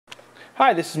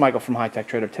Hi, this is Michael from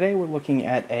HiTechTrader. Today we're looking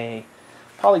at a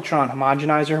Polytron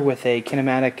homogenizer with a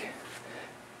kinematic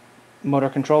motor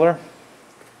controller.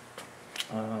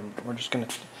 We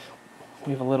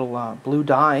have a little blue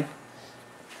dye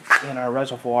in our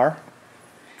reservoir,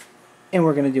 and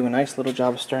we're going to do a nice little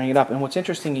job of stirring it up. And what's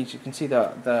interesting is you can see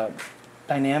the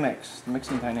dynamics, the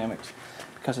mixing dynamics,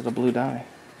 because of the blue dye.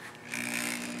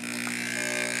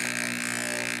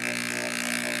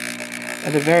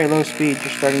 At a very low speed,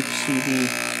 you're starting to see the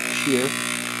shear. You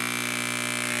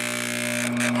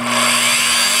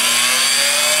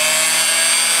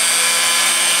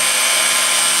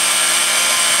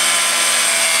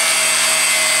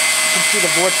can see the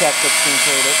vortex that's being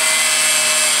created.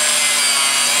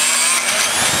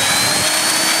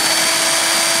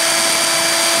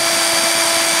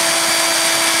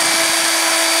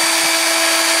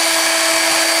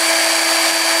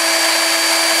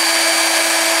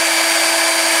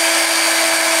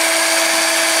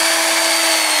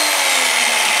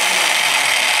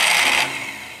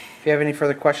 If you have any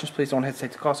further questions, please don't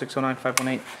hesitate to call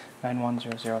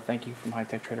 609-518-9100. Thank you from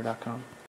HiTechTrader.com.